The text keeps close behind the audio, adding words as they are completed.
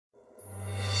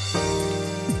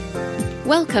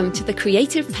Welcome to the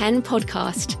Creative Penn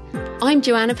podcast. I'm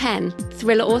Joanna Penn,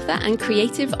 thriller author and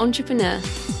creative entrepreneur,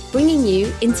 bringing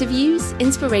you interviews,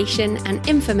 inspiration, and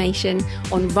information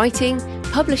on writing,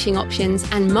 publishing options,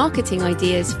 and marketing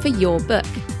ideas for your book.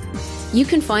 You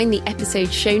can find the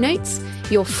episode show notes,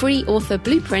 your free author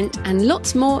blueprint, and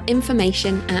lots more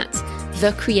information at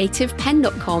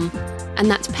thecreativepenn.com. And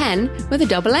that's Penn with a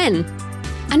double N.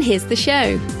 And here's the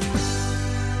show.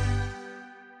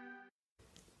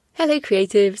 Hello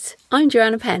creatives, I'm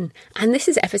Joanna Penn, and this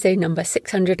is episode number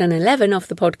 611 of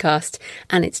the podcast,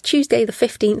 and it's Tuesday the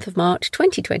 15th of March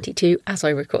 2022 as I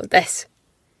record this.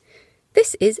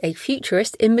 This is a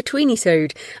futurist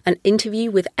in-betweenisode, an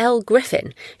interview with Elle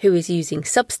Griffin, who is using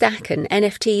Substack and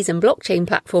NFTs and blockchain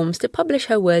platforms to publish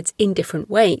her words in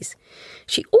different ways.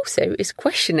 She also is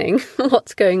questioning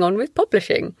what's going on with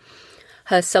publishing.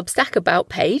 Her Substack About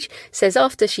page says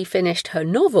after she finished her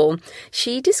novel,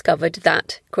 she discovered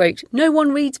that, quote, no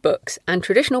one reads books and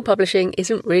traditional publishing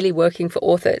isn't really working for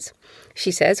authors.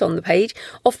 She says on the page,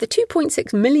 of the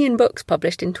 2.6 million books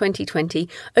published in 2020,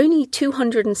 only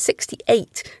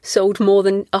 268 sold more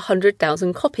than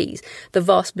 100,000 copies. The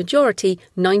vast majority,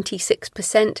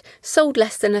 96%, sold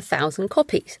less than 1,000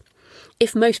 copies.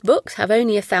 If most books have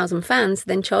only 1,000 fans,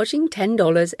 then charging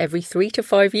 $10 every 3 to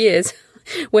 5 years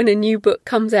when a new book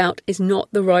comes out is not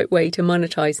the right way to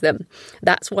monetize them.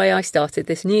 That's why I started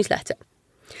this newsletter.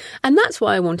 And that's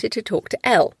why I wanted to talk to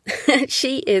Elle.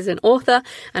 She is an author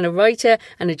and a writer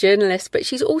and a journalist, but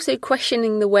she's also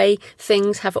questioning the way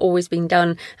things have always been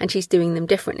done, and she's doing them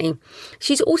differently.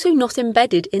 She's also not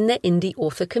embedded in the indie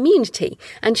author community,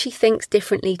 and she thinks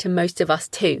differently to most of us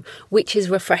too, which is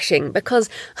refreshing because,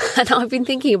 and I've been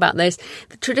thinking about this,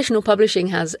 the traditional publishing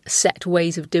has set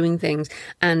ways of doing things,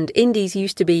 and indies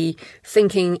used to be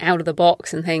thinking out of the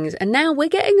box and things, and now we're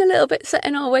getting a little bit set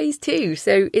in our ways too.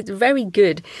 So it's very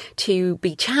good to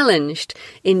be challenged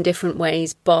in different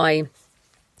ways by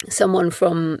someone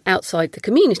from outside the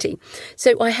community.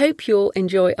 So I hope you'll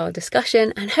enjoy our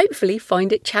discussion and hopefully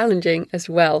find it challenging as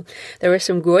well. There are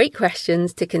some great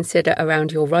questions to consider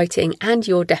around your writing and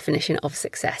your definition of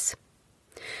success.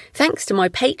 Thanks to my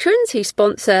patrons who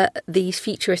sponsor these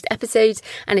futurist episodes,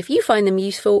 and if you find them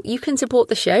useful, you can support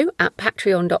the show at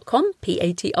patreon.com,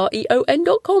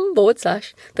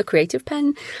 patreon.com/The Creative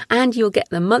Penn, and you'll get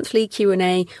the monthly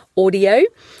Q&A audio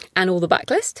and all the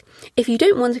backlist. If you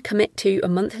don't want to commit to a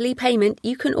monthly payment,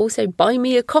 you can also buy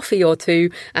me a coffee or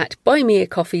two at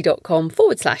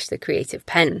buymeacoffee.com/The Creative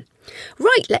Penn.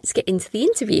 Right, let's get into the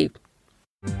interview.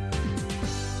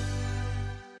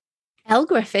 Elle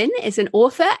Griffin is an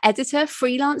author, editor,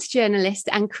 freelance journalist,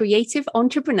 and creative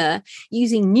entrepreneur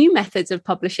using new methods of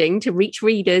publishing to reach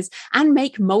readers and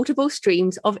make multiple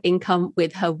streams of income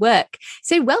with her work.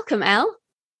 So welcome, Elle.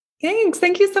 Thanks.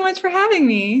 Thank you so much for having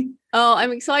me. Oh,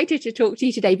 I'm excited to talk to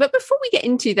you today. But before we get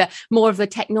into the more of the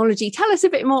technology, tell us a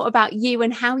bit more about you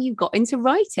and how you got into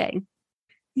writing.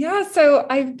 Yeah, so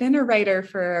I've been a writer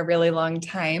for a really long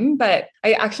time, but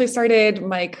I actually started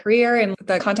my career in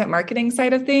the content marketing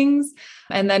side of things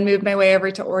and then moved my way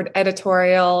over to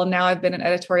editorial. Now I've been an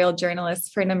editorial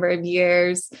journalist for a number of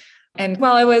years. And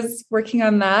while I was working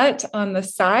on that on the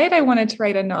side, I wanted to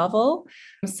write a novel.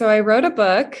 So I wrote a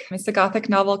book. It's a Gothic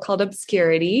novel called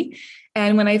Obscurity.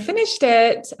 And when I finished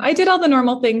it, I did all the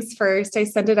normal things first. I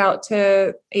sent it out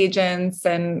to agents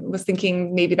and was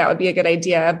thinking maybe that would be a good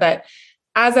idea. But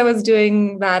as I was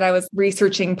doing that, I was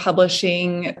researching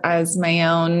publishing as my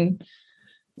own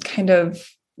kind of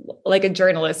like a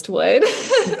journalist would,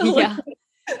 Yeah.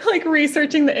 like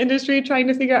researching the industry, trying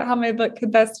to figure out how my book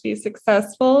could best be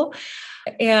successful.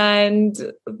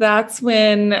 And that's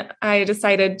when I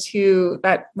decided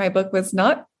that my book was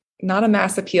not a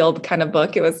mass appeal kind of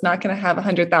book. It was not going to have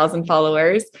 100,000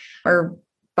 followers or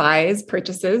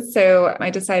purchases. So I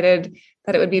decided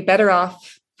that it would be better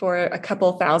off for a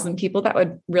couple thousand people that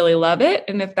would really love it.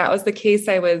 And if that was the case,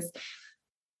 I was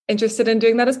interested in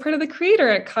doing that as part of the creator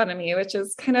economy, which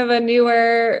is kind of a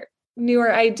newer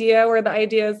idea where the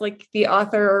idea is like the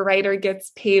author or writer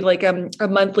gets paid like a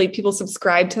monthly, people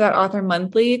subscribe to that author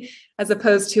monthly, as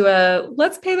opposed to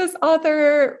let's pay this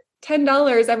author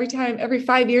 $10 every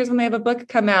 5 years when they have a book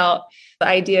come out. The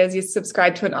idea is you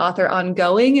subscribe to an author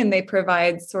ongoing and they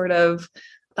provide sort of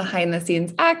behind the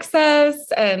scenes access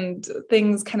and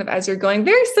things kind of as you're going,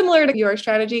 very similar to your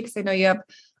strategy, because I know you have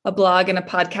a blog and a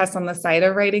podcast on the side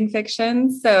of writing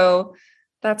fiction. So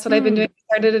that's what I've been doing.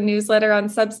 I started a newsletter on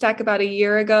Substack about a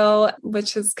year ago,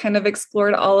 which has kind of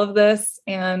explored all of this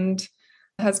and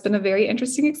has been a very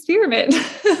interesting experiment.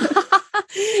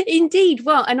 Indeed.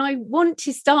 Well, and I want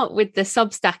to start with the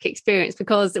Substack experience,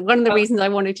 because one of the reasons I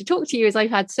wanted to talk to you is I've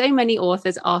had so many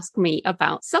authors ask me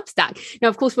about Substack. Now,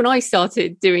 of course, when I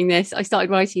started doing this, I started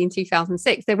writing in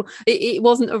 2006. It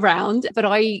wasn't around, but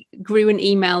I grew an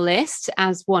email list,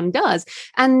 as one does.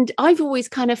 And I've always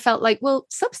kind of felt like, well,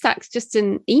 Substack's just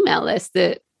an email list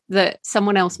that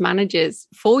someone else manages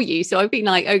for you. So I've been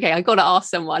like, okay, I got to ask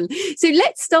someone. So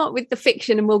let's start with the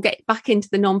fiction and we'll get back into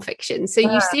the nonfiction. So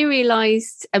you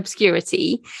serialized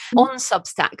Obscurity on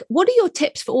Substack. What are your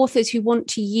tips for authors who want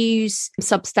to use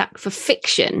Substack for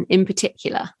fiction in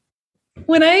particular?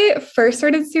 When I first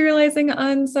started serializing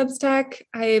on Substack,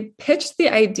 I pitched the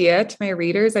idea to my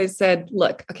readers. I said,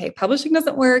 look, okay, publishing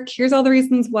doesn't work. Here's all the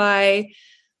reasons why.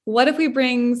 What if we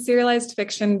bring serialized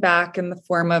fiction back in the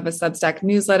form of a Substack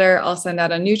newsletter? I'll send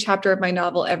out a new chapter of my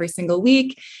novel every single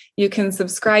week. You can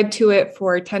subscribe to it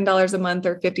for $10 a month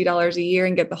or $50 a year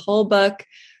and get the whole book.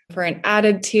 For an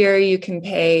added tier, you can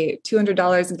pay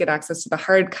 $200 and get access to the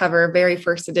hardcover, very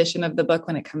first edition of the book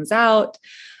when it comes out.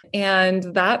 And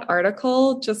that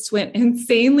article just went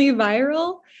insanely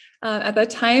viral. At the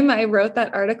time I wrote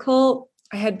that article,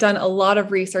 I had done a lot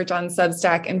of research on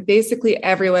Substack, and basically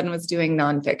everyone was doing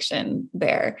nonfiction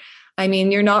there. I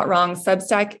mean, you're not wrong.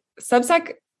 Substack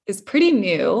is pretty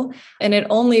new, and it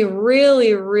only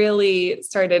really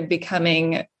started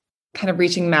becoming kind of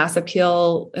reaching mass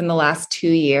appeal in the last 2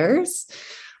 years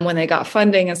when they got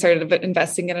funding and started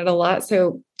investing in it a lot.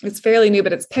 So it's fairly new,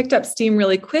 but it's picked up steam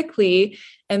really quickly.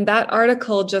 And that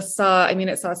article just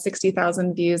it saw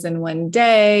 60,000 views in one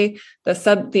day. One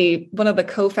of the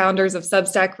co-founders of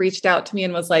Substack reached out to me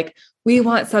and was like, we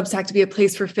want Substack to be a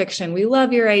place for fiction. We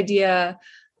love your idea.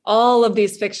 All of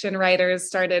these fiction writers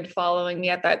started following me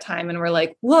at that time and were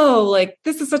like, whoa, like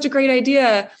this is such a great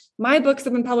idea. My books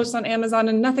have been published on Amazon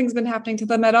and nothing's been happening to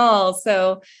them at all.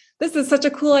 So this is such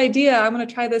a cool idea. I'm going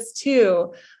to try this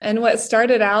too. And what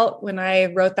started out when I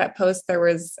wrote that post, there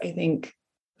was, I think,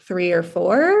 3 or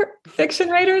 4 fiction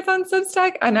writers on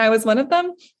Substack, and I was one of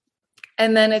them.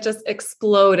 And then it just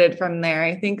exploded from there.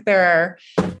 I think there are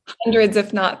hundreds,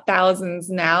 if not thousands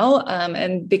now.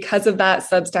 And because of that,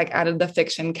 Substack added the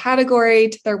fiction category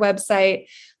to their website.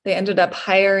 They ended up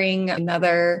hiring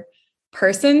another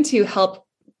person to help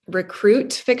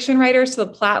recruit fiction writers to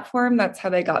the platform. That's how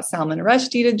they got Salman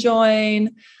Rushdie to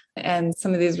join and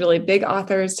some of these really big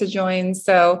authors to join.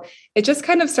 So it just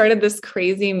kind of started this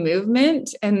crazy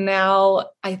movement. And now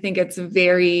I think it's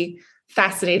very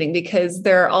fascinating because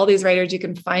there are all these writers you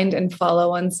can find and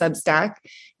follow on Substack.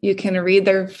 You can read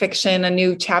their fiction, a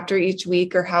new chapter each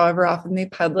week or however often they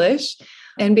publish.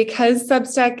 And because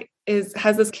Substack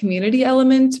has this community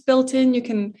element built in, you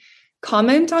can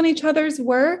comment on each other's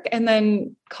work, and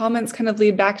then comments kind of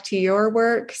lead back to your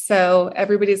work. So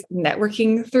everybody's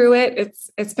networking through it.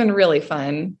 It's been really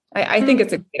fun. I think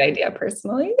it's a great idea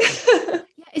personally.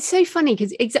 It's so funny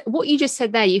because what you just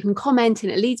said there, you can comment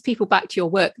and it leads people back to your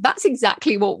work. That's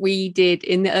exactly what we did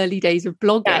in the early days of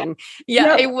blogging.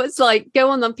 Yeah. It was like go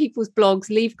on people's blogs,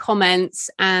 leave comments,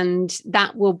 and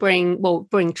that will bring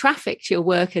traffic to your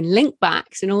work and link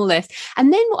backs and all this.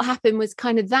 And then what happened was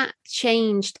kind of that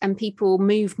changed and people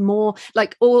moved more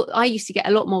I used to get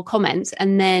a lot more comments,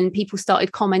 and then people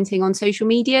started commenting on social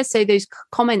media. So those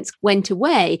comments went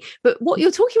away. But what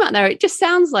you're talking about there, it just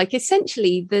sounds like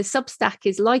essentially the Substack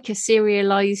is like a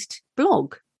serialized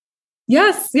blog.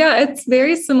 Yes. Yeah. It's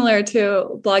very similar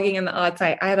to blogging in the aughts.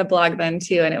 I had a blog then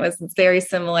too, and it was very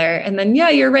similar. And then, yeah,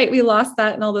 you're right. We lost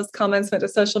that and all those comments went to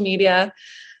social media.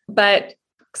 But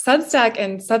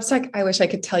Substack, I wish I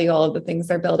could tell you all of the things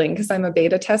they're building because I'm a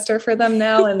beta tester for them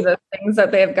now. And the things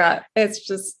that they've got, it's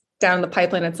just down the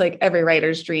pipeline. It's like every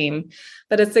writer's dream,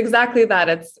 but it's exactly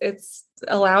that. It's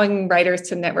allowing writers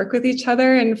to network with each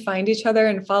other and find each other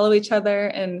and follow each other.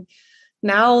 And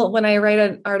now when I write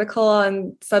an article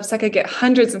on Substack, I get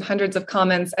hundreds and hundreds of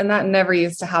comments. And that never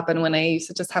used to happen when I used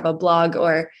to just have a blog,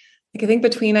 or I think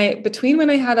between when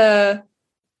I had a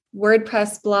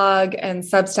WordPress blog and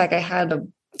Substack, I had a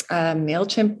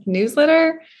MailChimp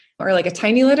newsletter or like a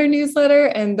tiny letter newsletter.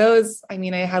 And those, I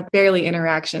had barely any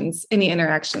interactions.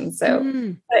 So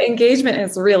the engagement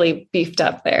is really beefed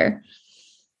up there.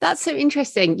 That's so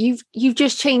interesting. You've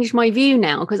just changed my view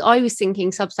now, because I was thinking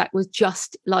Substack was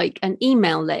just like an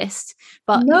email list,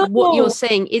 but what you're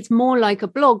saying, it's more like a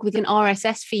blog with an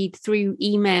RSS feed through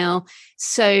email.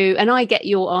 So, and I get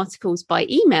your articles by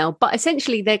email, but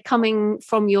essentially they're coming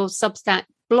from your Substack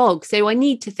blog. So I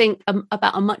need to think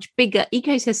about a much bigger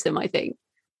ecosystem, I think.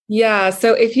 Yeah.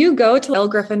 So if you go to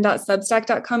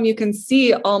ellegriffin.substack.com, you can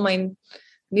see all my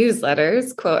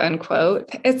newsletters, quote unquote.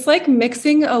 It's like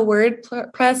mixing a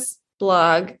WordPress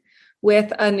blog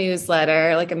with a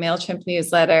newsletter, like a MailChimp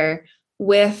newsletter,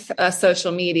 with a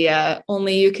social media,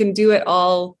 only you can do it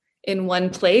all in one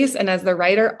place. And as the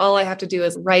writer, all I have to do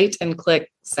is write and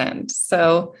click send.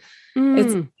 So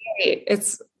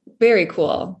it's very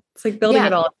cool. It's like building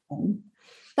it all.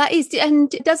 That is, and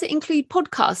does it include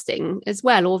podcasting as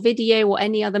well, or video, or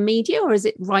any other media, or is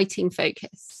it writing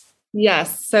focused?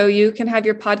 Yes. So you can have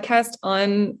your podcast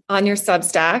on your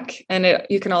Substack, and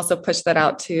you can also push that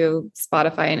out to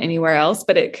Spotify and anywhere else.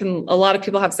 But a lot of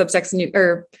people have Substacks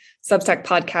or Substack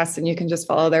podcasts, and you can just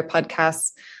follow their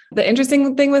podcasts. The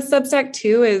interesting thing with Substack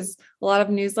too is a lot of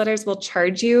newsletters will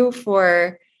charge you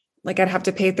for, like, I'd have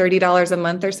to pay $30 a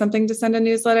month or something to send a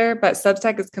newsletter, but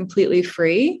Substack is completely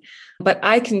free. But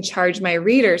I can charge my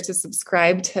readers to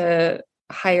subscribe to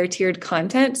higher tiered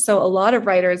content. So a lot of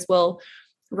writers will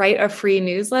write a free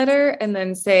newsletter and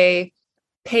then say,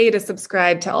 pay to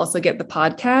subscribe to also get the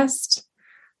podcast.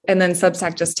 And then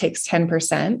Substack just takes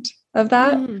 10% of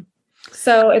that.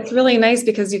 So it's really nice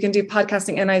because you can do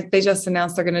podcasting, and they just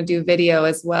announced they're going to do video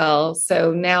as well.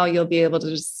 So now you'll be able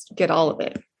to just get all of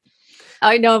it.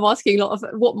 I know I'm asking a lot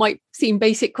of what might seem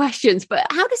basic questions, but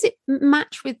how does it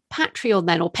match with Patreon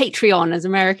then, or Patreon as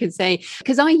Americans say?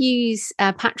 Because I use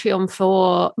Patreon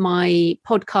for my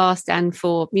podcast and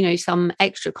for, some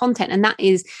extra content. And that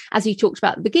is, as you talked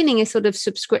about at the beginning, a sort of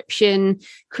subscription,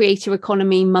 creator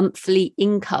economy, monthly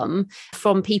income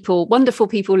from people, wonderful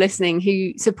people listening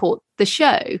who support the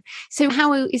show. So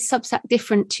how is Substack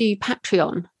different to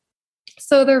Patreon?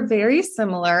 So they're very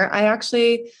similar. I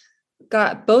actually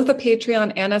got both a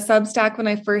Patreon and a Substack when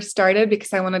I first started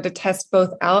because I wanted to test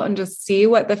both out and just see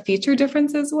what the feature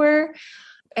differences were.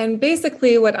 And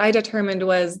basically what I determined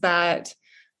was that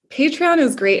Patreon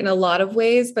is great in a lot of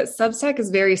ways, but Substack is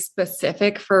very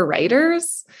specific for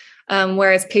writers.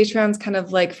 Whereas Patreon's kind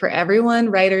of like for everyone,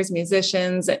 writers,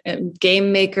 musicians, and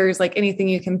game makers, like anything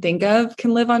you can think of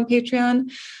can live on Patreon.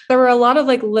 There were a lot of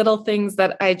like little things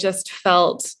that I just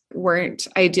felt weren't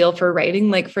ideal for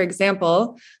writing. Like, for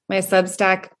example, my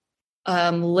Substack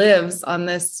lives on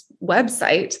this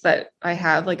website that I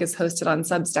have, like, is hosted on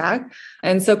Substack.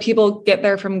 And so people get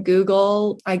there from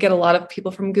Google. I get a lot of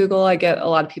people from Google. I get a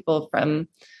lot of people from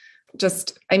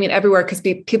everywhere, because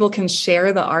people can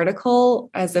share the article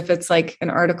as if it's like an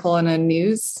article on a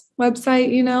news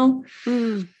website,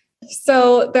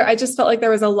 So I just felt like there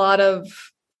was a lot of,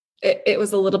 it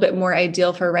was a little bit more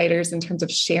ideal for writers in terms of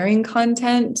sharing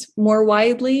content more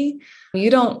widely. You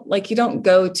don't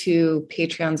go to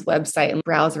Patreon's website and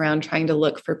browse around trying to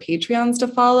look for Patreons to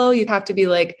follow. You have to be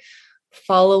like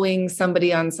following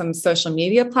somebody on some social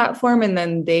media platform, and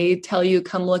then they tell you,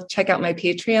 come check out my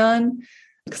Patreon.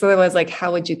 Because otherwise, like,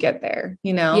 how would you get there?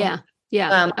 Yeah.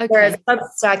 Okay. Whereas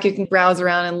Substack, you can browse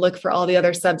around and look for all the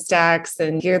other Substacks,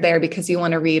 and you're there because you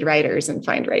want to read writers and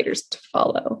find writers to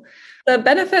follow. The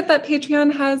benefit that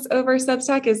Patreon has over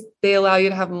Substack is they allow you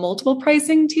to have multiple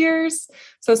pricing tiers.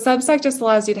 So Substack just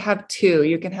allows you to have two.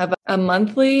 You can have a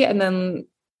monthly and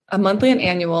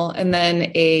annual, and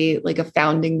then a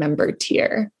founding member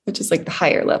tier, which is like the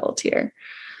higher level tier.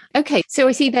 Okay, so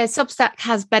I see there Substack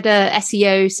has better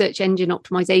SEO, search engine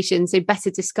optimization, so better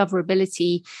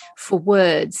discoverability for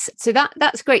words. So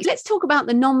that's great. Let's talk about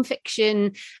the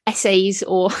nonfiction essays,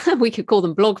 or we could call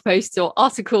them blog posts or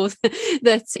articles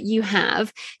that you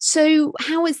have. So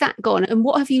how has that gone? And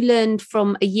what have you learned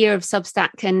from a year of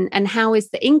Substack, and how is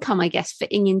the income, I guess,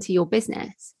 fitting into your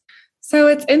business? So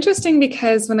it's interesting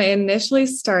because when I initially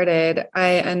started, I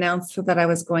announced that I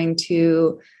was going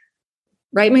to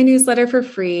write my newsletter for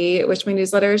free, which my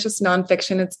newsletter is just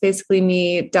nonfiction. It's basically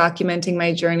me documenting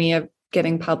my journey of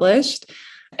getting published.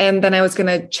 And then I was going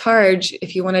to charge,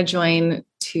 if you want to join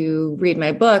to read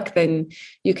my book, then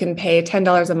you can pay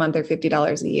 $10 a month or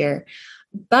 $50 a year.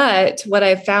 But what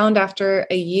I found after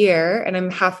a year, and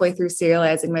I'm halfway through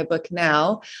serializing my book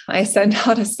now, I sent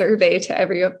out a survey to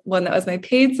everyone that was my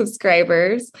paid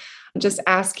subscribers, just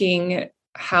asking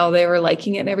how they were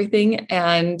liking it and everything.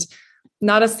 And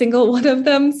not a single one of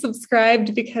them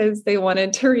subscribed because they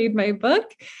wanted to read my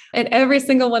book. And every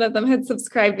single one of them had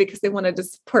subscribed because they wanted to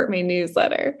support my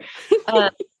newsletter.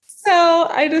 So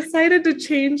I decided to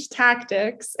change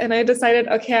tactics, and I decided,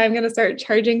 okay, I'm going to start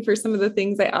charging for some of the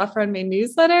things I offer on my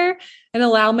newsletter and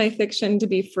allow my fiction to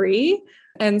be free.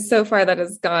 And so far that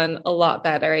has gone a lot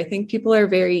better. I think people are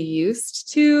very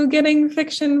used to getting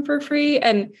fiction for free.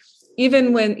 And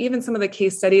even some of the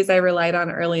case studies I relied on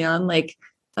early on, like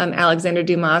Alexander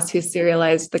Dumas, who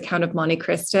serialized The Count of Monte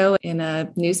Cristo in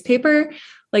a newspaper,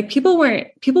 like people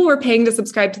were paying to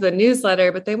subscribe to the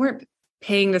newsletter, but they weren't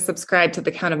paying to subscribe to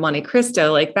The Count of Monte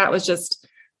Cristo. Like that was just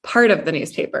part of the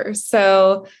newspaper.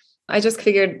 So I just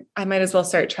figured I might as well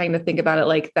start trying to think about it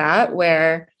like that,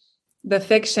 where the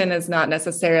fiction is not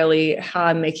necessarily how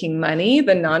I'm making money.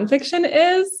 The nonfiction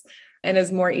is, and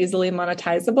is more easily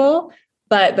monetizable,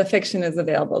 but the fiction is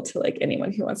available to like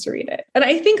anyone who wants to read it. And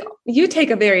I think you take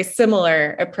a very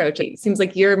similar approach. It seems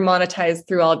like you're monetized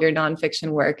through all of your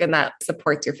nonfiction work, and that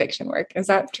supports your fiction work. Is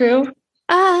that true?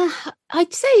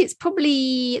 I'd say it's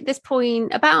probably at this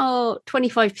point about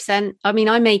 25%. I mean,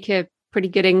 I make a pretty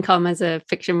good income as a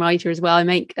fiction writer as well. I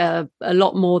make a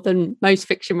lot more than most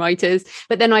fiction writers,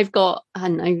 but then I've got, I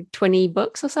don't know, 20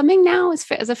 books or something now as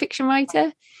a fiction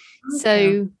writer. Okay.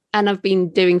 So, and I've been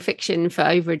doing fiction for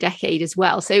over a decade as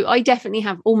well. So I definitely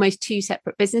have almost two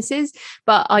separate businesses,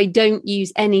 but I don't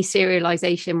use any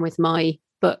serialization with my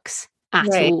books at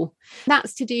all.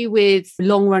 That's to do with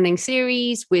long running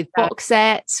series, with box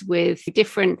sets, with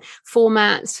different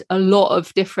formats, a lot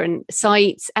of different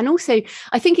sites. And also,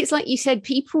 I think it's like you said,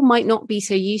 people might not be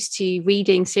so used to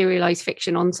reading serialized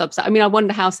fiction on Substack. I mean, I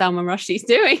wonder how Salman Rushdie's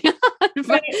doing.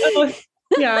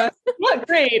 Yeah, not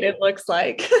great, it looks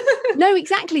like. No,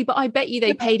 exactly. But I bet you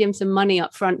they paid him some money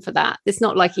up front for that. It's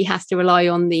not like he has to rely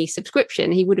on the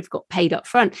subscription. He would have got paid up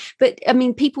front. But I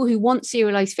mean, people who want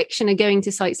serialized fiction are going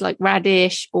to sites like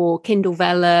Radish or Kindle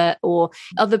Vella or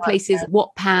other places,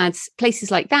 Wattpad, places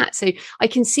like that. So I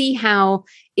can see how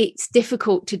it's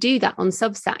difficult to do that on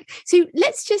Substack. So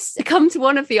let's just come to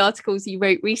one of the articles you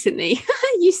wrote recently.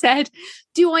 You said,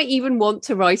 do I even want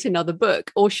to write another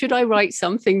book, or should I write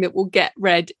something that will get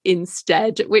read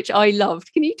instead? Which I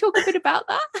loved. Can you talk a bit about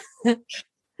that?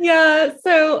 Yeah.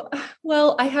 So,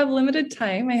 well, I have limited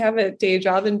time. I have a day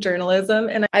job in journalism,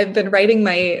 and I've been writing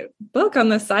my book on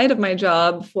the side of my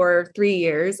job for 3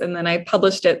 years. And then I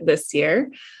published it this year.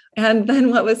 And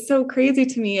then what was so crazy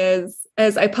to me is,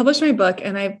 as I published my book,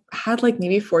 and I've had like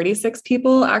maybe 46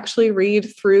 people actually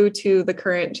read through to the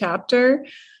current chapter.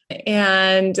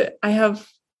 And I have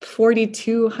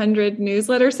 4,200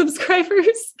 newsletter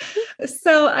subscribers.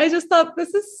 So I just thought,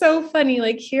 this is so funny.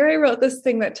 Like, here I wrote this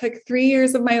thing that took 3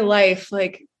 years of my life,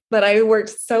 like that I worked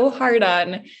so hard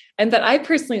on and that I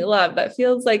personally love, that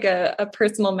feels like a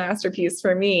personal masterpiece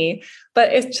for me,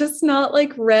 but it's just not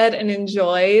like read and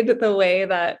enjoyed the way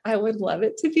that I would love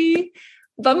it to be.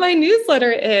 But my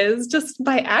newsletter is, just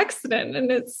by accident.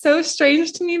 And it's so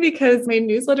strange to me because my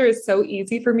newsletter is so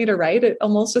easy for me to write. It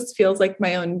almost just feels like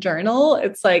my own journal.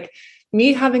 It's like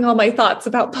me having all my thoughts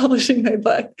about publishing my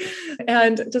book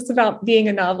and just about being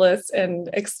a novelist and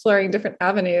exploring different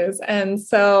avenues. And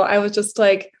so I was just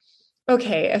like,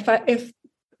 okay,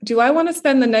 do I want to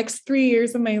spend the next 3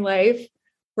 years of my life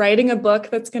writing a book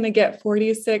that's going to get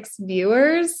 46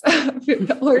 viewers,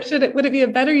 or would it be a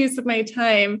better use of my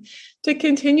time to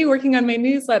continue working on my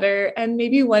newsletter? And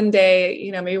maybe one day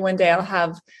I'll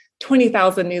have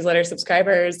 20,000 newsletter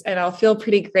subscribers and I'll feel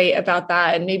pretty great about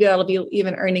that. And maybe that'll be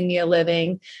even earning me a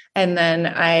living. And then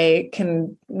I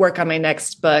can work on my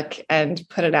next book and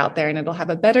put it out there, and it'll have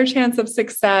a better chance of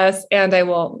success. And I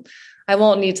won't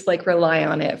need to like rely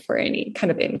on it for any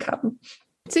kind of income.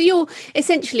 So you're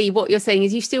essentially, what you're saying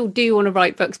is you still do want to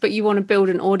write books, but you want to build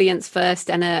an audience first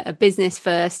and a business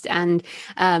first, and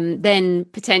then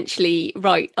potentially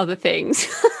write other things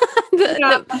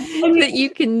that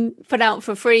you can put out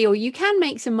for free, or you can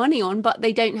make some money on, but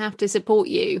they don't have to support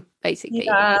you, basically.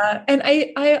 Yeah. And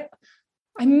I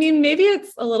mean, maybe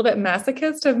it's a little bit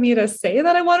masochist of me to say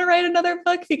that I want to write another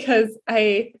book, because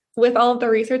with all of the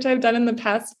research I've done in the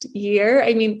past year,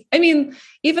 I mean,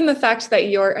 even the fact that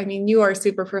you are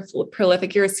super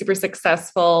prolific, you're a super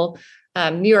successful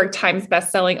New York Times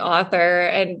bestselling author,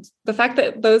 and the fact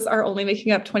that those are only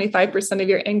making up 25% of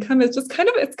your income is just kind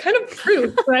of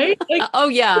proof, right? Like, oh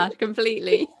yeah,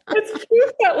 completely. It's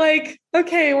proof that, like,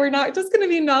 okay, we're not just going to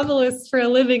be novelists for a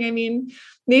living. I mean,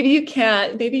 maybe you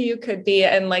could be,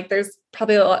 and like, there's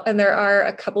probably a lot, and there are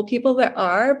a couple people that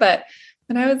are, but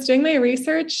when I was doing my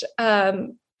research, I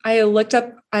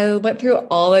went through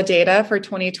all the data for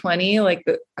 2020.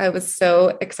 I was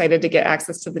so excited to get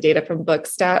access to the data from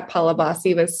Bookstat. Paula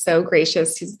Bossi was so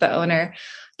gracious. He's the owner,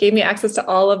 gave me access to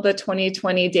all of the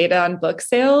 2020 data on book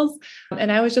sales.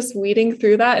 And I was just weeding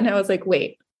through that. And I was like,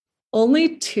 wait,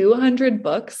 only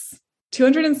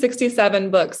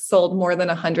 267 books sold more than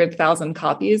 100,000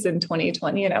 copies in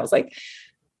 2020. And I was like,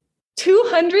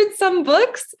 200 some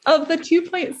books of the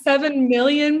 2.7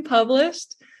 million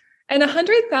published, and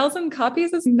 100,000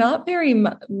 copies is not very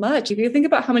much. If you think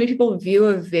about how many people view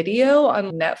a video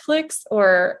on Netflix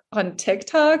or on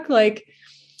TikTok,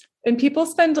 and people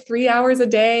spend 3 hours a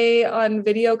day on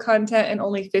video content and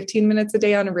only 15 minutes a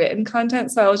day on written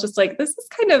content. So I was just like, this is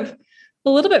kind of a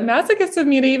little bit masochist of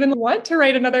me to even want to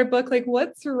write another book. Like,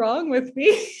 what's wrong with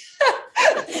me?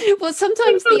 Well,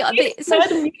 sometimes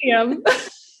medium.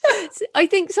 I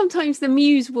think sometimes the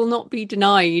muse will not be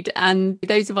denied, and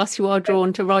those of us who are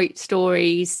drawn to write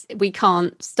stories, we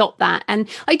can't stop that. And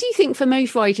I do think for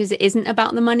most writers it isn't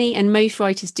about the money, and most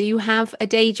writers do have a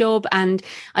day job. And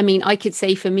I mean, I could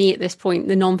say for me at this point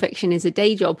the nonfiction is a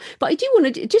day job, but I do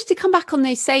want to just to come back on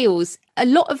those sales. A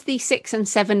lot of the 6 and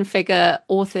 7 figure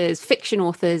authors, fiction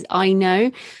authors I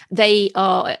know, they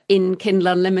are in Kindle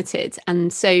Unlimited,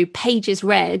 and so pages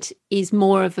read is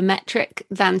more of a metric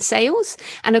than sales.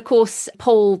 And of course,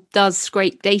 Paul does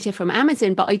scrape data from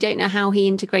Amazon, but I don't know how he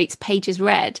integrates pages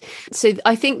read. So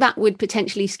I think that would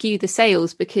potentially skew the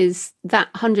sales, because that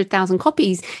 100,000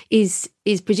 copies is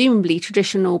presumably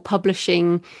traditional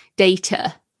publishing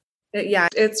data. Yeah,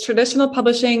 it's traditional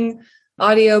publishing,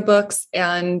 audiobooks,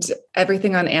 and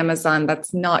everything on Amazon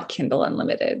that's not Kindle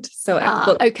Unlimited. So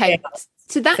okay.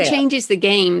 So that changes the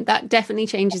game. That definitely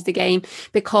changes the game,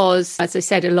 because, as I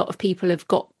said, a lot of people have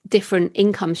got different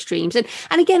income streams. And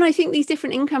again, I think these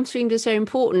different income streams are so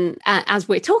important as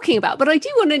we're talking about. But I do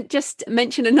want to just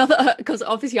mention another, because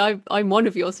obviously I'm one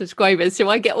of your subscribers, so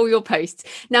I get all your posts.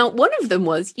 Now, one of them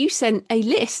was you sent a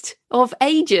list of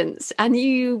agents, and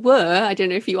you were, I don't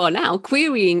know if you are now,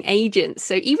 querying agents.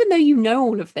 So even though you know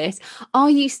all of this, are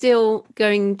you still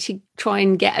going to try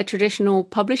and get a traditional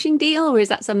publishing deal, or is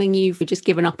that something you've just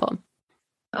given up on?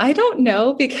 I don't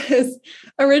know, because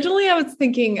originally I was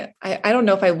thinking, I don't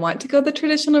know if I want to go the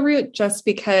traditional route, just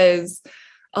because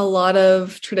a lot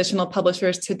of traditional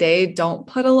publishers today don't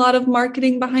put a lot of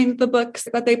marketing behind the books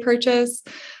that they purchase.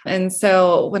 And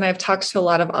so when I've talked to a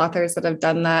lot of authors that have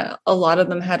done that, a lot of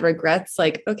them had regrets.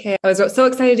 Like, okay, I was so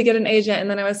excited to get an agent, and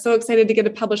then I was so excited to get a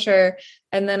publisher,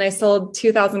 and then I sold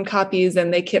 2,000 copies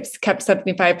and they kept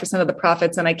 75% of the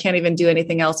profits, and I can't even do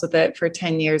anything else with it for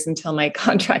 10 years until my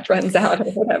contract runs out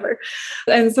or whatever.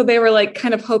 And so they were like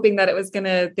kind of hoping that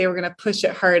they were going to push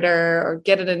it harder or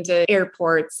get it into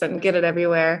airports and get it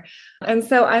everywhere. And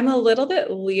so I'm a little bit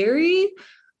leery.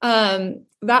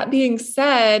 That being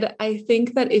said, I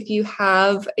think that if you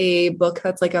have a book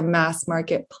that's like a mass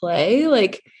market play,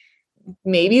 like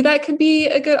maybe that could be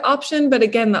a good option. But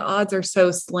again, the odds are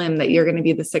so slim that you're going to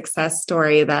be the success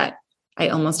story that I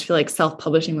almost feel like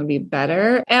self-publishing would be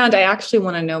better. And I actually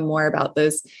want to know more about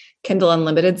those Kindle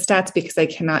Unlimited stats, because I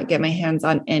cannot get my hands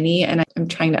on any. And I'm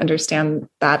trying to understand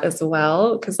that as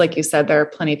well, because like you said, there are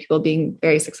plenty of people being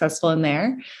very successful in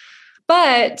there.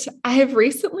 But I have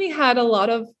recently had a lot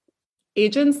of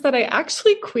agents that I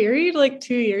actually queried like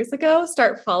 2 years ago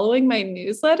start following my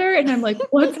newsletter. And I'm like,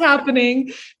 what's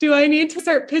happening? Do I need to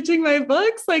start pitching my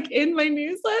books like in my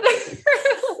newsletter?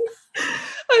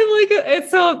 I'm like,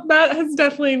 so that has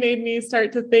definitely made me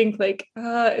start to think like,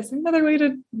 is there another way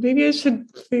maybe I should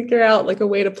figure out like a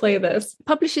way to play this.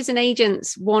 Publishers and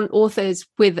agents want authors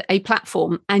with a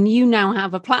platform, and you now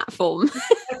have a platform.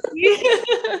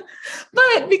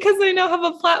 But because I now have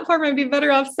a platform, I'd be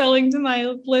better off selling to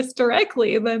my list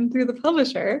directly than through the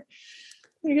publisher.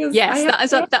 Yes,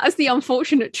 that is the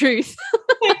unfortunate truth.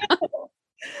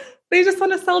 They just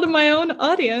want to sell to my own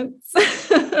audience.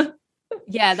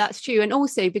 Yeah, that's true. And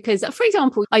also because, for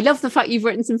example, I love the fact you've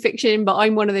written some fiction, but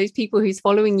I'm one of those people who's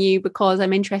following you because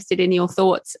I'm interested in your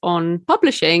thoughts on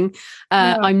publishing.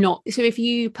 I'm not. So if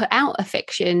you put out a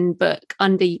fiction book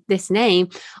under this name,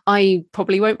 I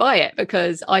probably won't buy it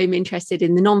because I'm interested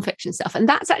in the nonfiction stuff. And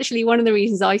that's actually one of the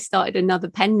reasons I started another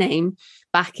pen name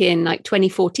back in like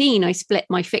 2014. I split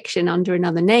my fiction under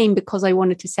another name because I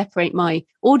wanted to separate my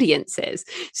audiences.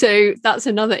 So that's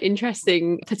another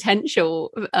interesting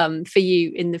potential for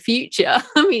you in the future.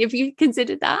 I mean, have you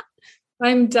considered that?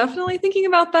 I'm definitely thinking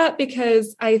about that,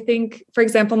 because I think, for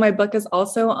example, my book is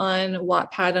also on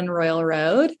Wattpad and Royal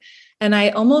Road. And I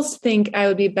almost think I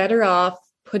would be better off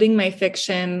putting my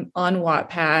fiction on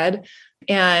Wattpad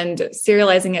and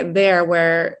serializing it there,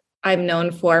 where I'm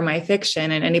known for my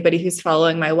fiction, and anybody who's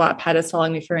following my Wattpad is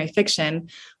following me for my fiction.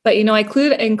 But, you know, I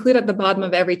include at the bottom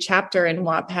of every chapter in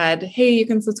Wattpad, hey, you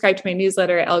can subscribe to my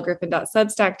newsletter at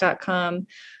ellgriffin.substack.com,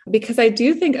 because I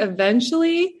do think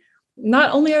eventually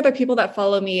not only are there people that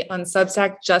follow me on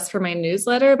Substack just for my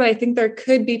newsletter, but I think there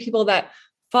could be people that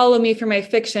follow me for my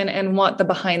fiction and want the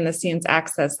behind the scenes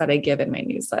access that I give in my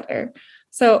newsletter.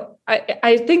 So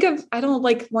I think I don't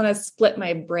want to split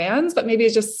my brands, but maybe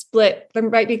it's just split. There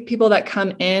might be people that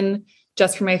come in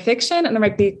just for my fiction, and there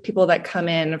might be people that come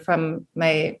in from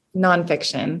my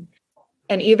nonfiction.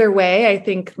 And either way, I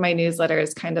think my newsletter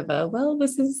is kind of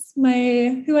this is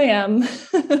who I am.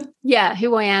 Yeah,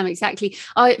 who I am. Exactly.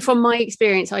 From my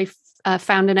experience, I've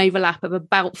found an overlap of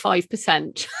about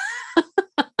 5%.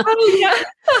 Oh, yeah.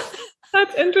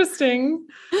 That's interesting.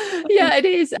 Yeah, it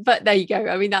is. But there you go.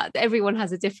 I mean, that everyone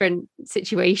has a different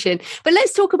situation. But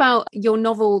let's talk about your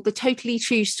novel, The Totally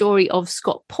True Story of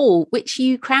Scott Paul, which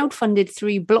you crowdfunded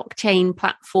through blockchain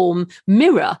platform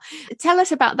Mirror. Tell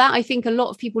us about that. I think a lot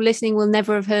of people listening will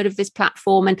never have heard of this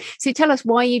platform. And so tell us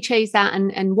why you chose that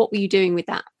and what were you doing with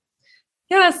that?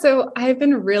 Yeah, so I've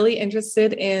been really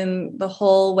interested in the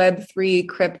whole Web3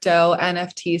 crypto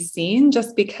NFT scene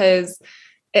just because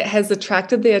it has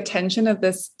attracted the attention of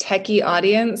this techie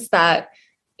audience that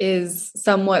is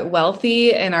somewhat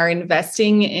wealthy and are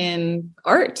investing in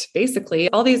art, basically.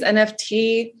 All these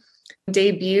NFT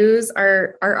debuts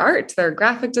are art. They're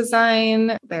graphic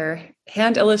design, they're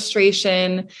hand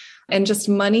illustration, and just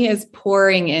money is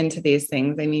pouring into these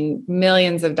things. I mean,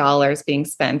 millions of dollars being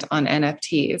spent on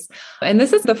NFTs. And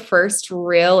this is the first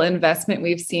real investment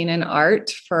we've seen in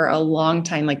art for a long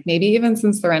time, like maybe even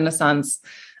since the Renaissance.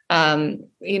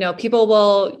 People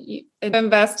will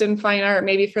invest in fine art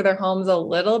maybe for their homes a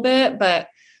little bit, but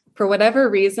for whatever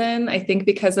reason, I think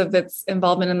because of its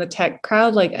involvement in the tech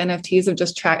crowd, like NFTs have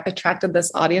just attracted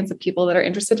this audience of people that are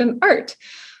interested in art.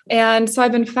 And so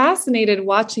I've been fascinated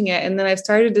watching it. And then I've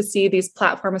started to see these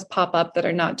platforms pop up that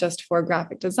are not just for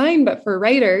graphic design, but for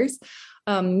writers.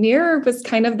 Mirror was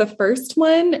kind of the first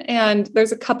one. And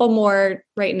there's a couple more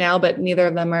right now, but neither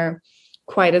of them are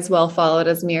quite as well followed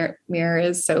as Mirror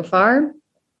is so far.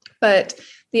 But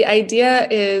the idea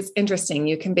is interesting.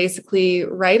 You can basically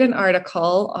write an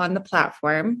article on the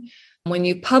platform. When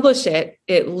you publish it,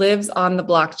 it lives on the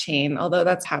blockchain, although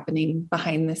that's happening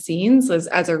behind the scenes.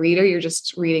 As a reader, you're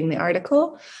just reading the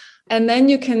article. And then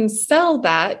you can sell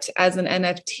that as an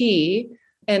NFT.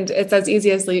 And it's as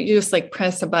easy as you just like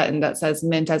press a button that says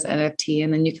mint as NFT.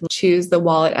 And then you can choose the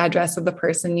wallet address of the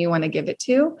person you want to give it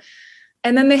to.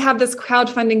 And then they have this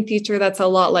crowdfunding feature that's a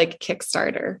lot like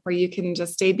Kickstarter, where you can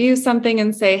just debut something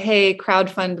and say, hey,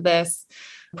 crowdfund this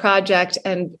project.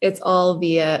 And it's all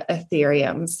via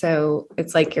Ethereum. So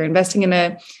it's like you're investing in a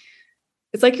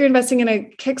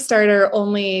Kickstarter,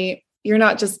 only you're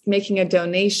not just making a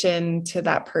donation to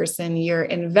that person, you're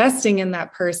investing in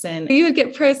that person. You would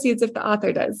get proceeds if the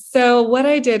author does. So what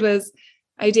I did was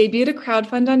I debuted a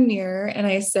crowdfund on Mirror and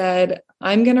I said,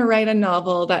 I'm going to write a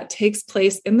novel that takes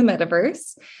place in the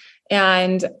metaverse.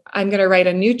 And I'm going to write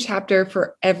a new chapter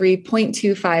for every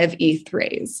 0.25 ETH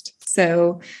raised.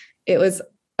 So it was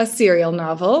a serial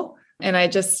novel. And I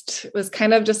just was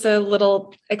kind of just a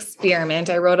little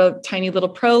experiment. I wrote a tiny little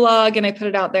prologue and I put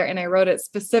it out there and I wrote it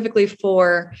specifically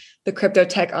for the crypto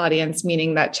tech audience,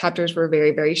 meaning that chapters were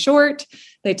very, very short.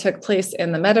 They took place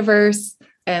in the metaverse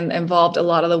and involved a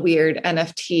lot of the weird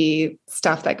NFT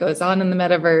stuff that goes on in the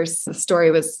metaverse. The story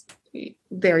was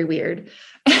very weird.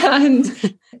 And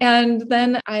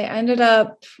then I ended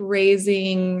up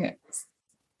raising,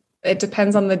 it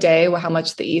depends on the day, how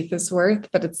much the ETH is worth,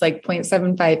 but it's like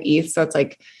 0.75 ETH. So it's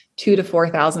like $2,000 to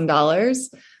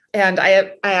 $4,000. And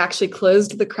I actually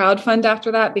closed the crowdfund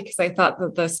after that because I thought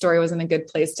that the story was in a good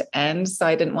place to end. So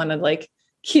I didn't want to like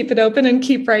keep it open and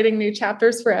keep writing new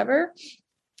chapters forever.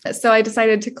 So I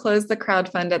decided to close the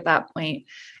crowdfund at that point.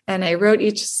 And I wrote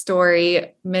each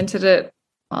story, minted it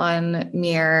on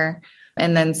Mirror,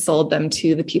 and then sold them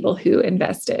to the people who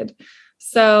invested.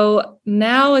 So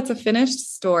now it's a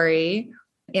finished story.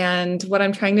 And what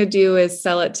I'm trying to do is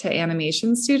sell it to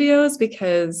animation studios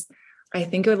because I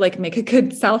think it would like make a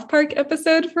good South Park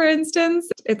episode, for instance.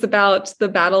 It's about the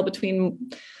battle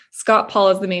between Scott Paul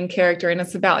as the main character, and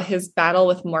it's about his battle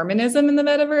with Mormonism in the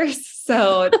metaverse.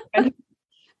 So it's kind of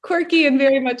quirky and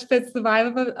very much fits the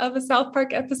vibe of a South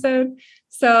Park episode.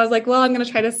 So I was like, well, I'm going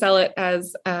to try to sell it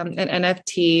as an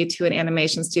NFT to an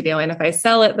animation studio. And if I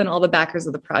sell it, then all the backers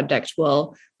of the project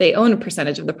they own a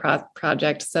percentage of the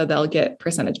project. So they'll get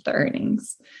percentage of the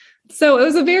earnings. So it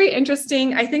was a very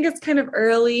interesting, I think it's kind of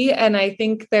early. And I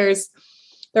think there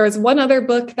was one other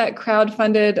book that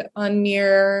crowdfunded on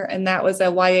Mirror, and that was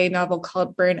a YA novel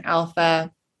called Burn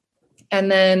Alpha.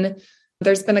 And then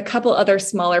there's been a couple other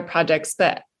smaller projects,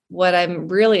 but what I'm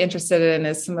really interested in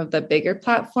is some of the bigger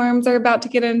platforms are about to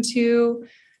get into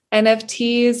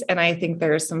NFTs. And I think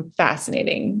there are some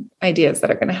fascinating ideas that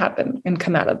are going to happen and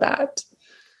come out of that.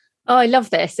 Oh, I love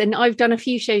this. And I've done a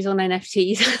few shows on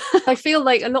NFTs. I feel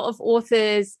like a lot of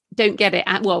authors don't get it.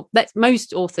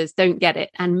 Most authors don't get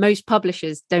it. And most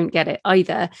publishers don't get it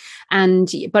either.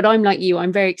 But I'm like you,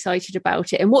 I'm very excited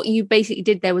about it. And what you basically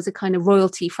did there was a kind of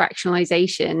royalty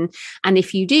fractionalization. And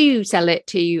if you do sell it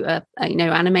to,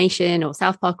 animation or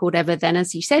South Park or whatever, then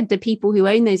as you said, the people who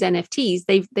own those NFTs,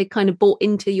 they kind of bought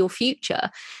into your future.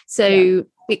 So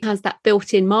it has that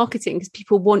built-in marketing because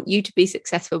people want you to be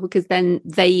successful because then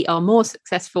they are more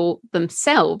successful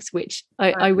themselves, which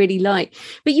I really like.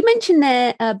 But you mentioned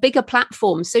there bigger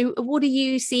platforms. So what are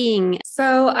you seeing?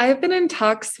 So I've been in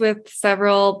talks with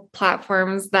several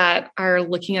platforms that are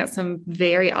looking at some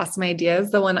very awesome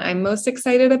ideas. The one I'm most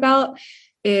excited about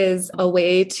is a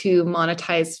way to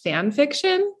monetize fan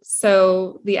fiction.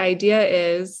 So the idea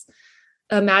is,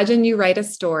 imagine you write a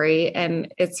story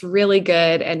and it's really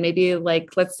good. And maybe like,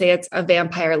 let's say it's a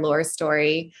vampire lore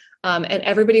story, and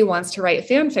everybody wants to write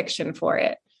fan fiction for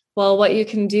it. Well, what you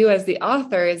can do as the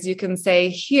author is you can say,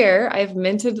 here, I've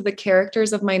minted the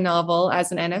characters of my novel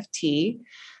as an NFT.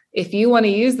 If you want to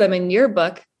use them in your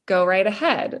book, go right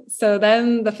ahead. So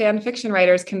then the fan fiction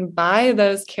writers can buy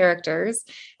those characters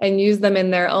and use them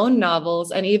in their own novels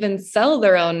and even sell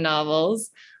their own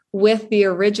novels, with the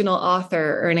original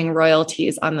author earning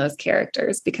royalties on those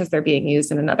characters because they're being used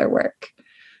in another work.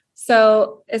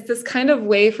 So it's this kind of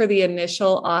way for the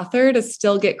initial author to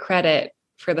still get credit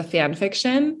for the fan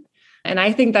fiction. And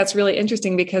I think that's really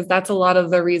interesting because that's a lot of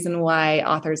the reason why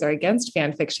authors are against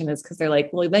fan fiction, is because they're like,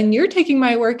 well, then you're taking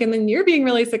my work and then you're being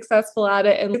really successful at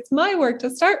it. And it's my work to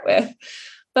start with.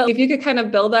 But if you could kind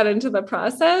of build that into the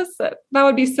process, that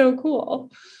would be so cool.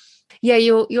 Yeah,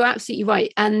 you're absolutely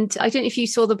right. And I don't know if you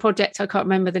saw the project, I can't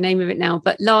remember the name of it now,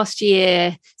 but last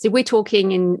year, so we're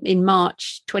talking in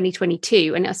March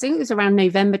 2022, and I think it was around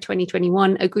November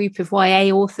 2021, a group of YA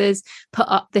authors put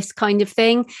up this kind of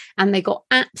thing, and they got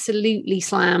absolutely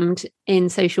slammed in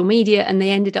social media and they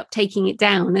ended up taking it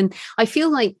down. And I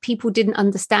feel like people didn't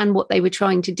understand what they were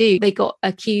trying to do. They got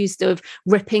accused of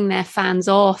ripping their fans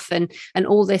off and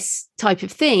all this type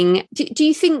of thing. Do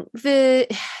you think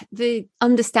the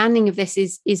understanding of this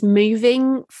is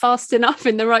moving fast enough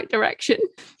in the right direction?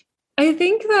 I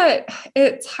think that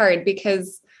it's hard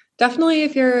because definitely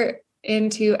if you're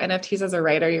into NFTs as a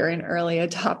writer, you're an early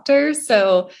adopter.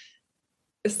 So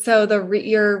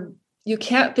you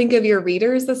can't think of your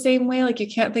readers the same way. Like you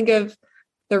can't think of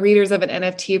the readers of an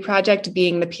NFT project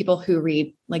being the people who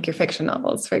read like your fiction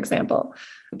novels, for example.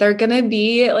 They're going to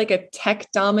be like a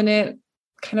tech dominant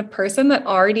kind of person that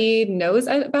already knows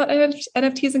about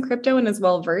NFTs and crypto and is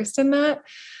well versed in that.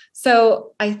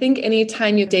 So I think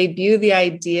anytime you debut the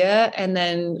idea and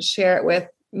then share it with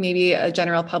maybe a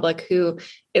general public who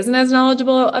isn't as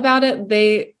knowledgeable about it,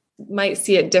 they might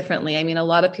see it differently. I mean, a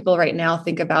lot of people right now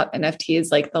think about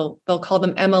NFTs like they'll call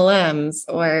them MLMs,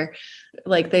 or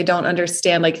like they don't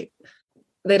understand, like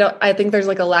I think there's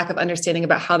like a lack of understanding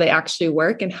about how they actually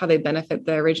work and how they benefit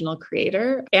the original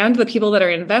creator and the people that are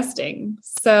investing.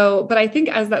 So, but I think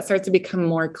as that starts to become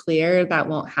more clear, that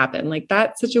won't happen. Like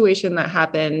that situation that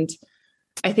happened,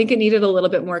 I think it needed a little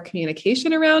bit more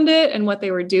communication around it and what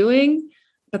they were doing,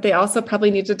 but they also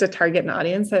probably needed to target an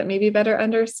audience that maybe better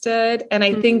understood. And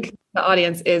I think the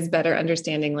audience is better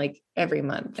understanding like every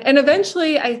month. And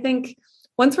eventually, I think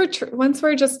once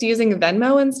we're just using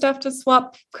Venmo and stuff to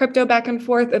swap crypto back and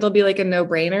forth, it'll be like a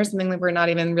no-brainer, something that we're not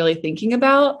even really thinking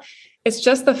about. It's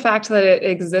just the fact that it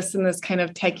exists in this kind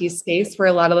of techie space where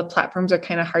a lot of the platforms are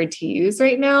kind of hard to use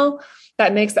right now.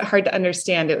 That makes it hard to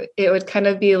understand. It would kind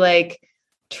of be like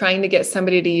trying to get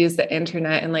somebody to use the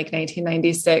internet in like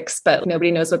 1996, but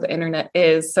nobody knows what the internet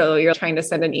is. So you're trying to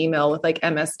send an email with like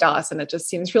MS-DOS and it just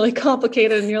seems really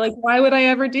complicated. And you're like, why would I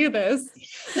ever do this?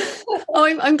 Oh,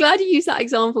 I'm glad you used that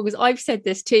example because I've said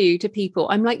this too to people.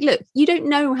 I'm like, look, you don't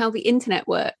know how the internet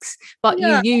works, but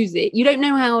you use it. You don't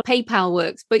know how PayPal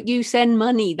works, but you send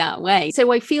money that way.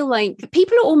 So I feel like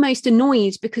people are almost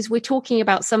annoyed because we're talking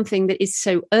about something that is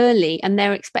so early and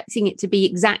they're expecting it to be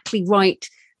exactly right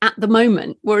at the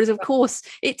moment. Whereas, of course,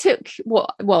 it took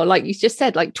like you just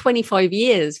said, like 25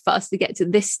 years for us to get to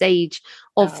this stage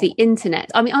of the internet.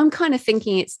 I mean, I'm kind of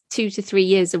thinking it's 2 to 3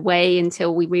 years away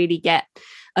until we really get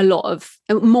a lot of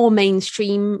more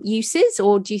mainstream uses,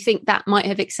 or do you think that might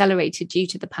have accelerated due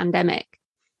to the pandemic?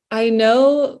 I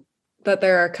know that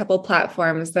there are a couple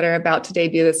platforms that are about to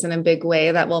debut this in a big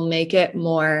way that will make it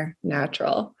more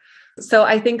natural. So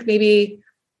I think maybe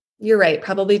you're right,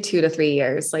 probably 2 to 3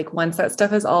 years. Like once that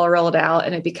stuff is all rolled out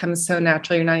and it becomes so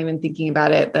natural, you're not even thinking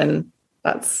about it, then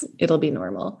it'll be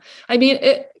normal. I mean,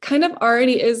 it kind of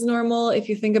already is normal. If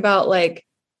you think about like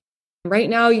right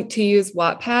now to use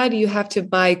Wattpad, you have to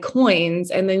buy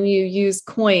coins and then you use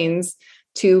coins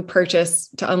to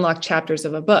unlock chapters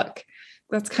of a book.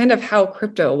 That's kind of how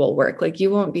crypto will work. Like you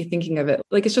won't be thinking of it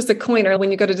like it's just a coin, or when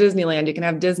you go to Disneyland, you can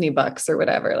have Disney bucks or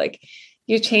whatever. Like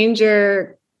you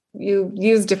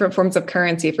use different forms of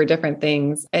currency for different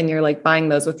things and you're like buying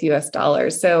those with US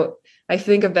dollars. So I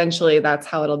think eventually that's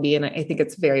how it'll be. And I think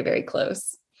it's very, very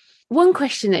close. One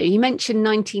question though, you mentioned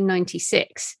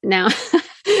 1996. Now,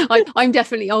 I'm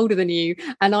definitely older than you.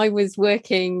 And I was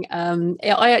working,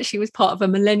 I actually was part of a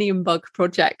Millennium Bug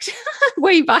project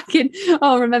way back in,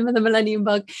 remember the Millennium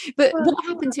Bug. But what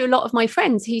happened to a lot of my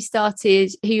friends who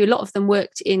a lot of them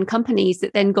worked in companies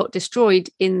that then got destroyed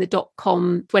in the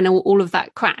dot-com when all of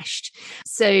that crashed.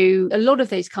 So a lot of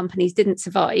those companies didn't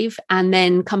survive. And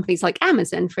then companies like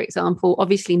Amazon, for example,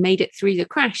 obviously made it through the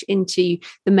crash into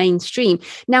the mainstream.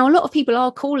 Now, a lot of people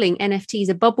are calling NFTs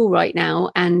a bubble right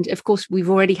now. And of course, we've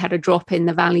already had a drop in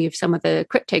the value of some of the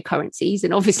cryptocurrencies.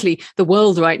 And obviously, the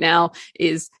world right now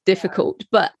is difficult.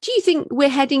 But do you think we're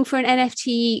heading for an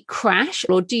NFT crash?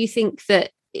 Or do you think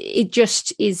that it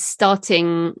just is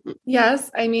starting?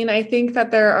 Yes. I mean, I think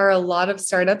that there are a lot of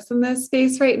startups in this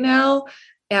space right now.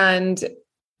 And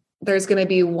there's going to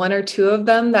be one or two of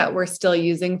them that we're still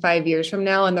using 5 years from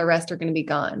now, and the rest are going to be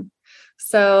gone.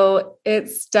 So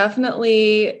it's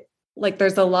definitely like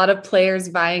there's a lot of players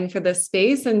vying for this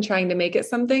space and trying to make it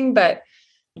something. But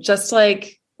just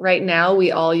like right now,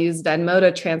 we all use Venmo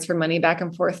to transfer money back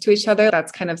and forth to each other.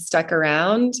 That's kind of stuck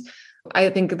around. I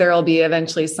think there will be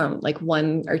eventually some like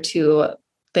one or two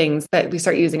things that we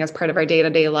start using as part of our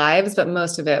day-to-day lives, but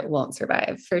most of it won't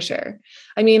survive for sure.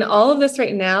 I mean, all of this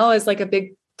right now is like a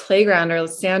big playground or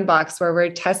sandbox where we're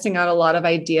testing out a lot of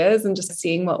ideas and just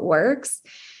seeing what works.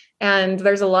 And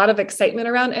there's a lot of excitement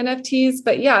around NFTs,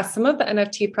 but yeah, some of the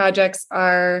NFT projects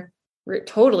are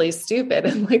totally stupid.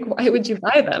 And like, why would you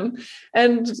buy them?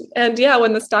 And yeah,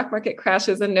 when the stock market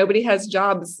crashes and nobody has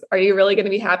jobs, are you really going to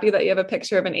be happy that you have a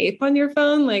picture of an ape on your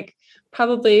phone? Like,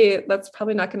 that's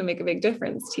probably not going to make a big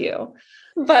difference to you.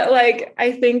 But like,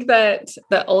 I think that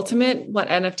the ultimate, what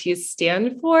NFTs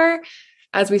stand for,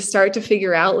 as we start to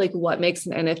figure out like what makes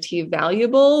an NFT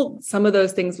valuable, some of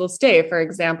those things will stay. For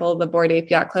example, the Bored Ape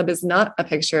Yacht Club is not a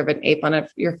picture of an ape on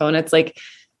your phone. It's like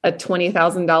a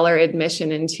 $20,000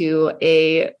 admission into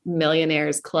a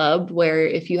millionaires club, where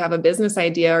if you have a business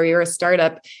idea or you're a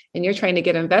startup and you're trying to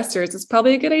get investors, it's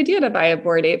probably a good idea to buy a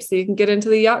Bored Ape so you can get into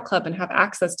the yacht club and have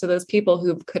access to those people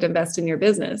who could invest in your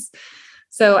business.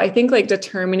 So I think like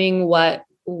determining what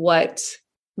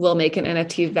will make an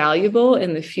NFT valuable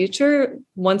in the future,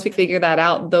 once we figure that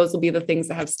out, those will be the things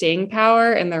that have staying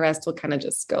power and the rest will kind of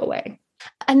just go away.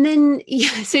 And then,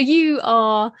 so you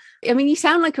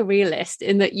sound like a realist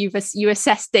in that you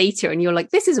assess data and you're like,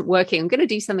 this isn't working, I'm going to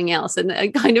do something else,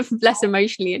 and kind of less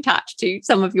emotionally attached to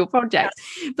some of your projects.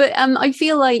 But I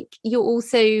feel like you're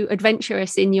also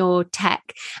adventurous in your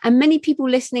tech, and many people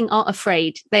listening are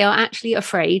afraid. They are actually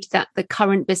afraid that the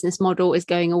current business model is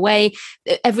going away.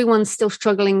 Everyone's still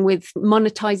struggling with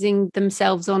monetizing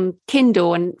themselves on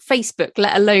Kindle and Facebook,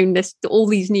 let alone all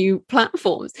these new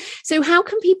platforms. So how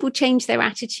can people change their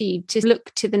attitude to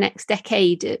look to the next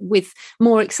decade with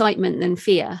more excitement than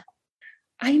fear?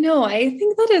 I know. I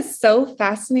think that is so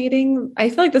fascinating. I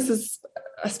feel like this is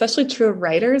especially true of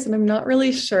writers, and I'm not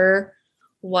really sure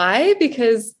why,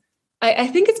 because I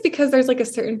think it's because there's like a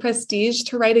certain prestige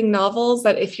to writing novels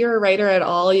that if you're a writer at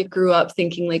all, you grew up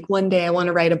thinking like one day I want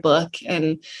to write a book,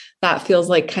 and that feels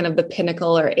like kind of the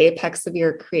pinnacle or apex of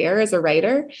your career as a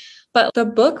writer. But the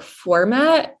book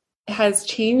format has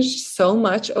changed so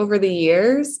much over the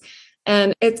years.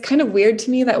 And it's kind of weird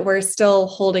to me that we're still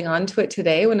holding on to it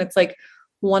today when it's like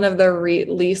one of the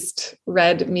least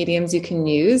read mediums you can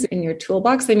use in your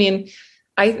toolbox. I mean,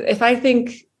 if I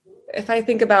think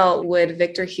about, would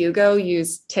Victor Hugo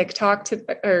use TikTok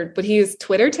or would he use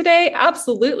Twitter today?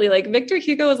 Absolutely. Like Victor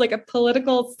Hugo is like a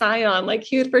political scion. Like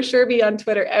he would for sure be on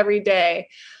Twitter every day.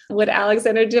 Would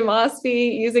Alexander Dumas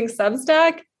be using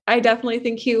Substack? I definitely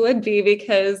think he would be,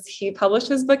 because he published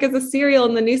his book as a serial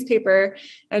in the newspaper.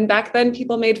 And back then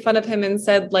people made fun of him and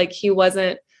said like he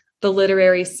wasn't the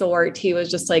literary sort. He was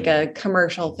just like a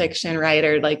commercial fiction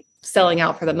writer, like selling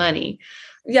out for the money.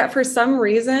 Yeah, for some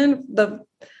reason,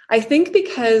 I think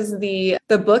because the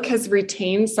book has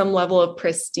retained some level of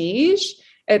prestige,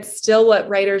 it's still what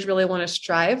writers really want to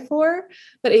strive for.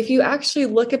 But if you actually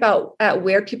look at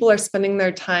where people are spending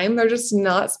their time, they're just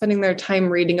not spending their time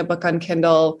reading a book on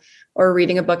Kindle or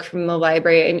reading a book from the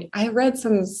library. And I read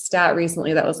some stat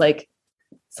recently that was like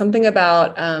something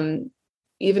about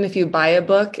even if you buy a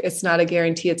book, it's not a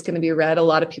guarantee it's going to be read. A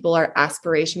lot of people are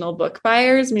aspirational book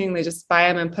buyers, meaning they just buy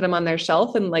them and put them on their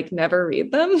shelf and like never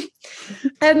read them.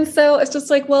 And so it's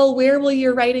just like, well, where will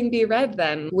your writing be read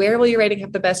then? Where will your writing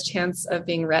have the best chance of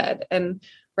being read? And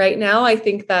right now, I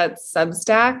think that's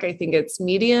Substack. I think it's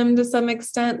Medium to some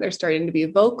extent. They're starting to be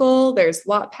vocal. There's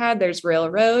Wattpad, there's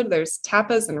Railroad, there's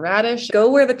Tapas and Radish.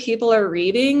 Go where the people are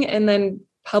reading and then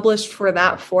publish for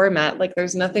that format. Like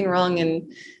there's nothing wrong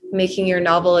in making your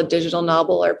novel a digital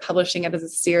novel or publishing it as a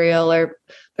serial, or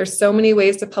there's so many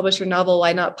ways to publish your novel.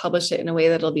 Why not publish it in a way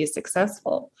that'll be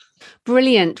successful?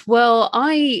 Brilliant. Well,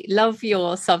 I love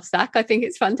your Substack. I think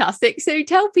it's fantastic. So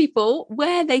tell people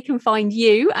where they can find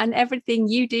you and everything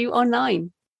you do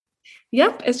online.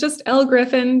 Yep, it's just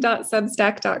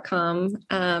ellegriffin.substack.com,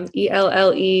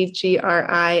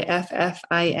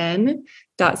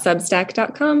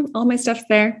 ELLEGRIFFIN.substack.com. All my stuff's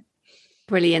there.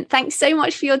 Brilliant. Thanks so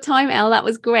much for your time, Elle. That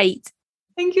was great.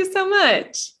 Thank you so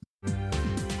much.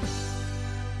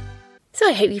 So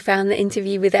I hope you found the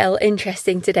interview with Elle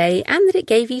interesting today and that it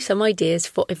gave you some ideas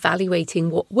for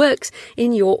evaluating what works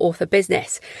in your author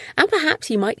business. And perhaps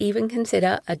you might even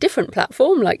consider a different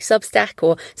platform like Substack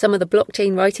or some of the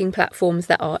blockchain writing platforms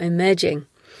that are emerging,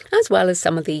 as well as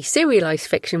some of the serialized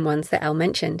fiction ones that Elle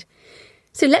mentioned.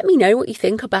 So let me know what you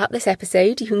think about this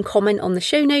episode. You can comment on the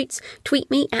show notes, tweet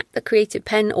me at The Creative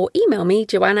Penn, or email me,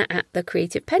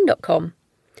 joanna@thecreativepenn.com.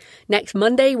 Next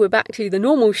Monday, we're back to the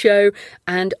normal show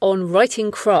and on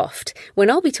writing craft, when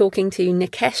I'll be talking to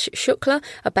Nikesh Shukla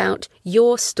about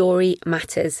Your Story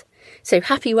Matters. So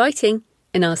happy writing,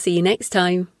 and I'll see you next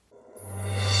time.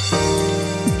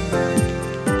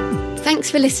 Thanks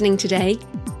for listening today.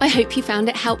 I hope you found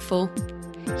it helpful.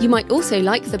 You might also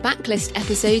like the backlist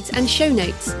episodes and show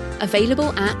notes,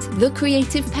 available at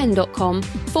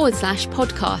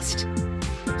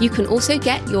thecreativepenn.com/podcast. You can also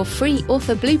get your free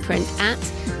author blueprint at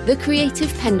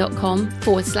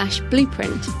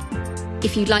thecreativepenn.com/blueprint.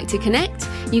 If you'd like to connect,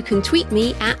 you can tweet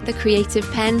me at The Creative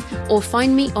Penn or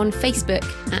find me on Facebook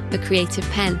at The Creative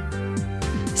Penn.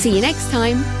 See you next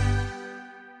time.